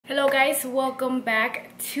guys, welcome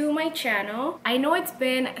back to my channel. I know it's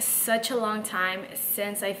been such a long time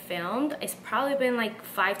since I filmed. It's probably been like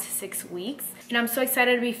 5 to 6 weeks and I'm so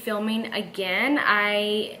excited to be filming again.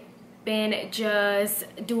 I been just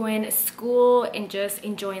doing school and just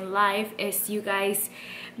enjoying life. As you guys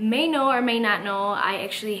may know or may not know, I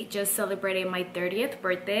actually just celebrated my 30th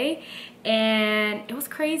birthday and it was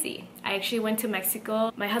crazy. I actually went to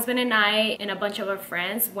Mexico. My husband and I and a bunch of our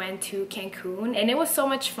friends went to Cancun and it was so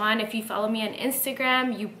much fun. If you follow me on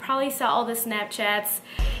Instagram, you probably saw all the Snapchats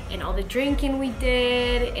and all the drinking we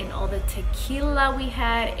did and all the tequila we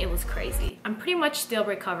had. It was crazy. I'm pretty much still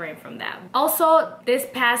recovering from that. Also, this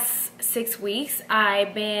past 6 weeks,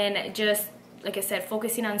 I've been just, like I said,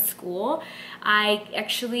 focusing on school.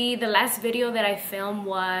 The last video that I filmed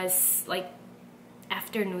was like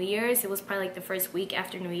after New Year's. It was probably like the first week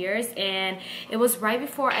after New Year's, and it was right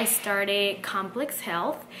before I started Complex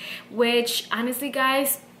Health, which honestly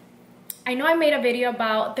guys, I know I made a video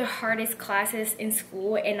about the hardest classes in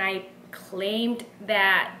school and I claimed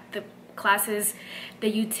that the classes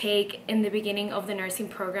that you take in the beginning of the nursing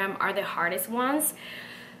program are the hardest ones.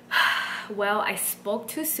 Well, I spoke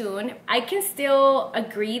too soon. I can still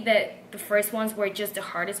agree that the first ones were just the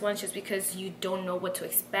hardest ones just because you don't know what to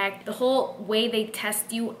expect. The whole way they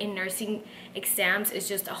test you in nursing exams is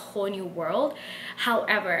just a whole new world.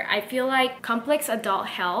 However, I feel like Complex Adult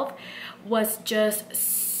Health was just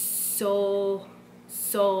so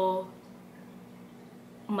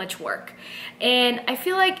much work, and I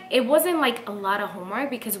feel like it wasn't like a lot of homework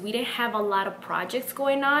because we didn't have a lot of projects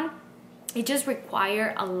going on. It just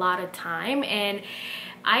required a lot of time, and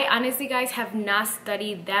I honestly guys have not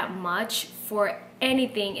studied that much for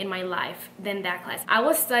anything in my life than that class. I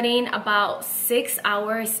was studying about 6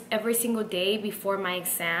 hours every single day before my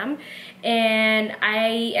exam, and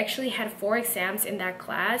I actually had 4 exams in that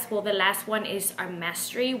class. Well, the last one is our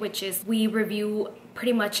mastery, which is we review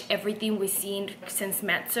pretty much everything we've seen since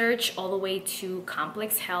MedSearch all the way to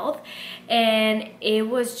Complex Health, and it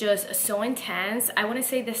was just so intense. I want to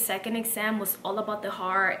say the second exam was all about the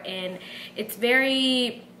heart, and it's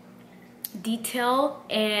very detailed,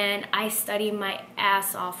 and I studied my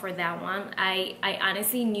ass off for that one. I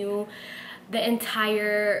honestly knew the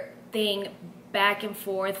entire thing back and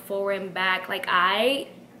forth, forward and back. Like, I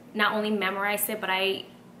not only memorized it, but I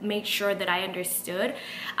made sure that I understood.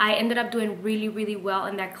 I ended up doing really well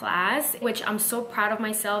in that class, which I'm so proud of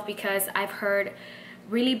myself because I've heard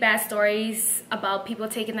really bad stories about people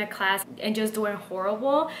taking that class and just doing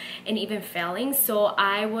horrible and even failing. So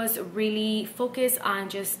I was really focused on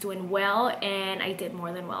just doing well, and I did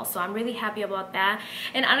more than well. So I'm really happy about that.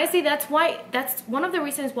 And honestly, that's one of the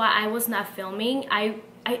reasons why I was not filming. I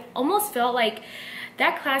almost felt like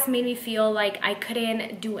that class made me feel like I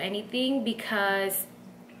couldn't do anything, because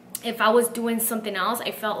if I was doing something else,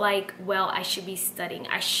 I felt like, well, I should be studying.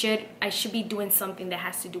 I should be doing something that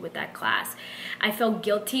has to do with that class. I felt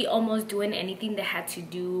guilty almost doing anything that had to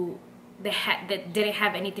do that didn't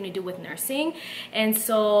have anything to do with nursing. And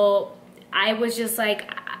so I was just like,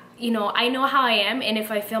 you know, I know how I am, and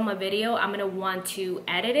if I film a video, I'm gonna want to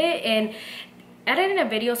edit it. And editing a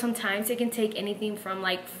video, sometimes it can take anything from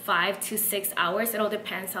like 5 to 6 hours. It all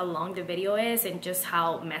depends how long the video is and just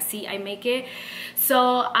how messy I make it.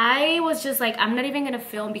 So I was just like, I'm not even gonna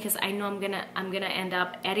film because I know I'm gonna end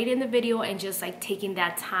up editing the video and just like taking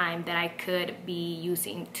that time that I could be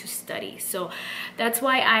using to study. So that's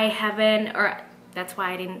why that's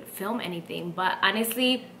why I didn't film anything. But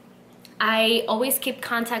honestly, I always keep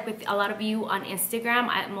contact with a lot of you on Instagram.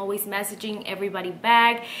 I'm always messaging everybody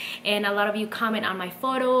back, and a lot of you comment on my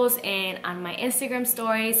photos and on my Instagram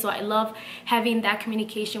stories. So I love having that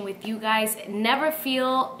communication with you guys. Never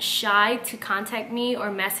feel shy to contact me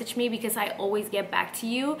or message me because I always get back to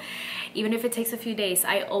you. Even if it takes a few days,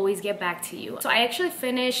 I always get back to you. So I actually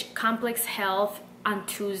finished Complex Health on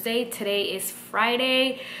Tuesday. Today is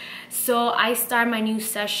Friday. So I start my new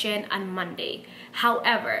session on Monday.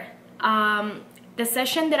 However, the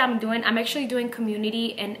session that I'm doing, I'm actually doing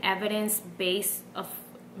community and evidence-based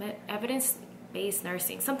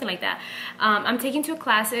nursing, something like that. I'm taking 2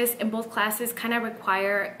 classes, and both classes kind of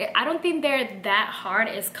require, I don't think they're that hard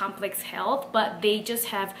as Complex Health, but they just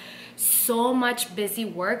have so much busy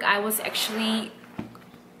work. I was actually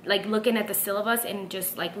like looking at the syllabus and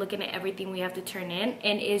just like looking at everything we have to turn in,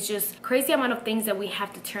 and it's just crazy amount of things that we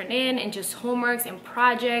have to turn in, and just homeworks and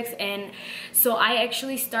projects. And so I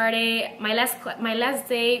actually started my last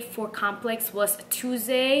day for Complex was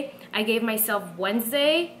Tuesday. I gave myself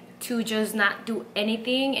Wednesday to just not do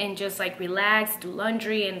anything and just like relax, do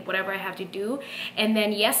laundry and whatever I have to do. And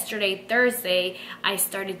then yesterday, Thursday, I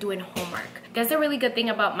started doing homework. That's the really good thing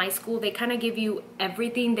about my school. They kind of give you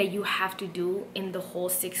everything that you have to do in the whole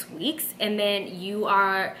 6 weeks, and then you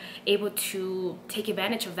are able to take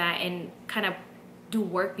advantage of that and kind of do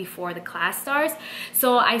work before the class starts.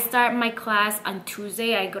 So I start my class on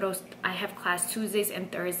Tuesday. I have class Tuesdays and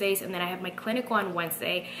Thursdays, and then I have my clinical on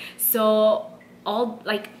Wednesday. So all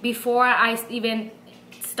like before I even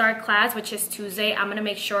start class, which is Tuesday, I'm gonna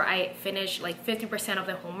make sure I finish like 50% of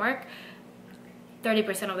the homework,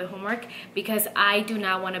 30% of the homework, because I do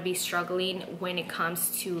not want to be struggling when it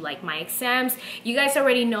comes to like my exams. You guys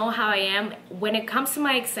already know how I am when it comes to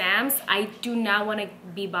my exams. I do not want to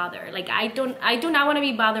be bothered. Like I do not want to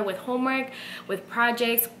be bothered with homework, with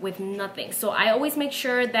projects, with nothing. So I always make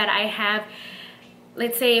sure that I have,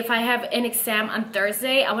 let's say if I have an exam on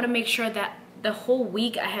Thursday, I want to make sure that the whole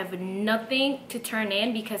week I have nothing to turn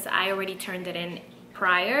in, because I already turned it in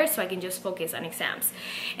prior, so I can just focus on exams.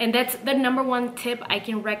 And that's the number one tip I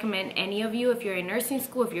can recommend any of you if you're in nursing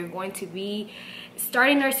school, if you're going to be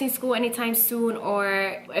starting nursing school anytime soon,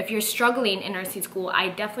 or if you're struggling in nursing school. I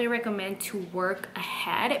definitely recommend to work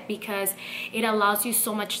ahead, because it allows you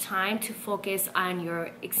so much time to focus on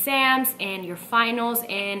your exams and your finals,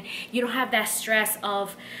 and you don't have that stress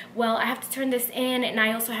of, well, I have to turn this in and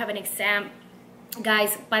I also have an exam.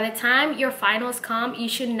 Guys, by the time your finals come, you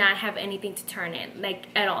should not have anything to turn in, like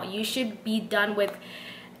at all. You should be done with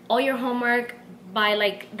all your homework by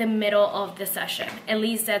like the middle of the session. At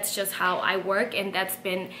least that's just how I work, and that's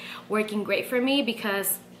been working great for me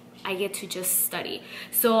because I get to just study.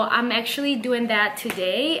 So I'm actually doing that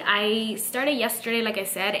today. I started yesterday, like I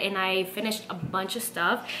said, and I finished a bunch of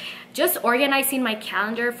stuff. Just organizing my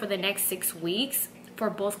calendar for the next 6 weeks for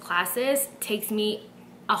both classes takes me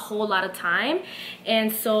a whole lot of time, and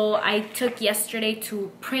so I took yesterday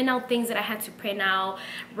to print out things that I had to print out,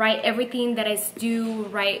 write everything that is due,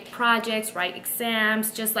 write projects, write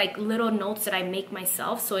exams, just like little notes that I make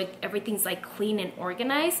myself, so everything's like clean and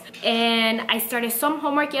organized. And I started some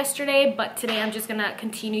homework yesterday, but today I'm just gonna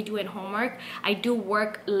continue doing homework. I do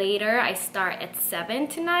work later. I start at 7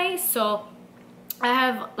 tonight, so I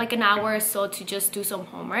have like an hour or so to just do some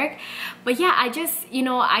homework. But yeah, I just, you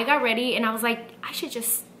know, I got ready and I was like, I should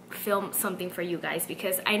just film something for you guys,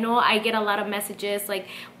 because I know I get a lot of messages like,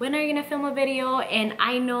 when are you gonna film a video? And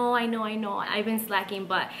I know I've been slacking,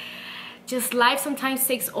 but just life sometimes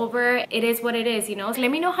takes over. It is what it is, you know. So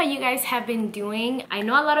let me know how you guys have been doing. I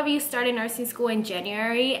know a lot of you started nursing school in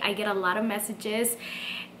January. I get a lot of messages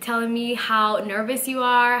telling me how nervous you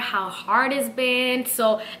are, how hard it's been.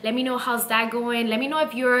 So let me know how's that going. Let me know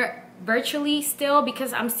if you're virtually still,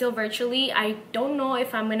 because I'm still virtually. I don't know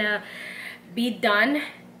if I'm gonna be done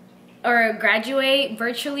or graduate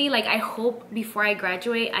virtually. Like I hope before I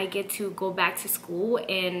graduate I get to go back to school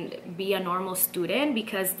and be a normal student,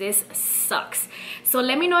 because this sucks. So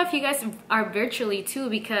let me know if you guys are virtually too,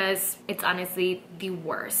 because it's honestly the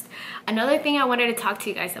worst. Another thing I wanted to talk to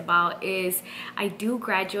you guys about is I do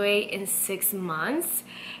graduate in 6 months,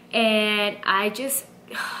 and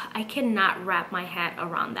I cannot wrap my head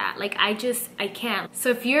around that. Like I can't. So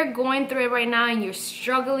if you're going through it right now and you're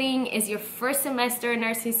struggling, is your first semester in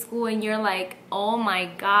nursing school and you're like, oh my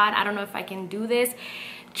God, I don't know if I can do this,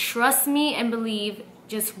 trust me and believe,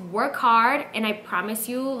 just work hard, and I promise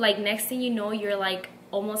you, like next thing you know, you're like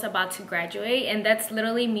almost about to graduate. And that's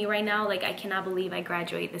literally me right now. Like I cannot believe I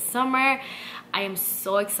graduate this summer. I am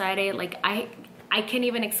so excited. Like I can't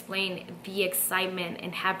even explain the excitement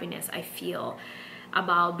and happiness I feel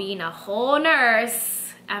about being a whole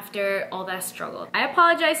nurse after all that struggle. I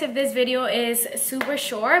apologize if this video is super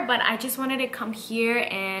short, but I just wanted to come here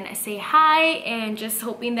and say hi, and just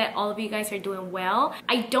hoping that all of you guys are doing well.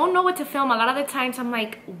 I don't know what to film. A lot of the times I'm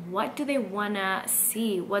like, what do they wanna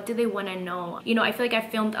see? What do they wanna know? You know, I feel like I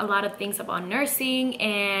filmed a lot of things about nursing,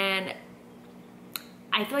 and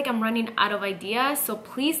I feel like I'm running out of ideas. So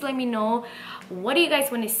please let me know, what do you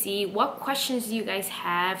guys want to see? What questions do you guys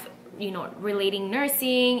have, you know, relating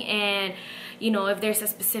nursing? And you know, if there's a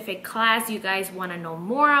specific class you guys want to know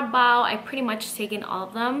more about. I pretty much taken all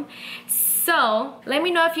of them. So let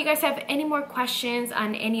me know if you guys have any more questions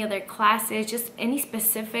on any other classes, just any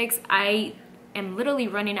specifics. I am literally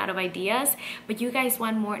running out of ideas, but you guys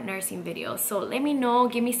want more nursing videos, so let me know,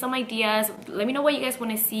 give me some ideas, let me know what you guys want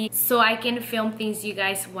to see so I can film things you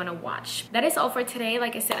guys want to watch. That is all for today.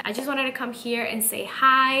 Like I said, I just wanted to come here and say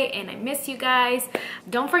hi, and I miss you guys.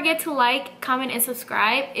 Don't forget to like, comment, and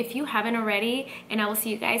subscribe if you haven't already, and I will see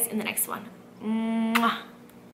you guys in the next one. Mwah.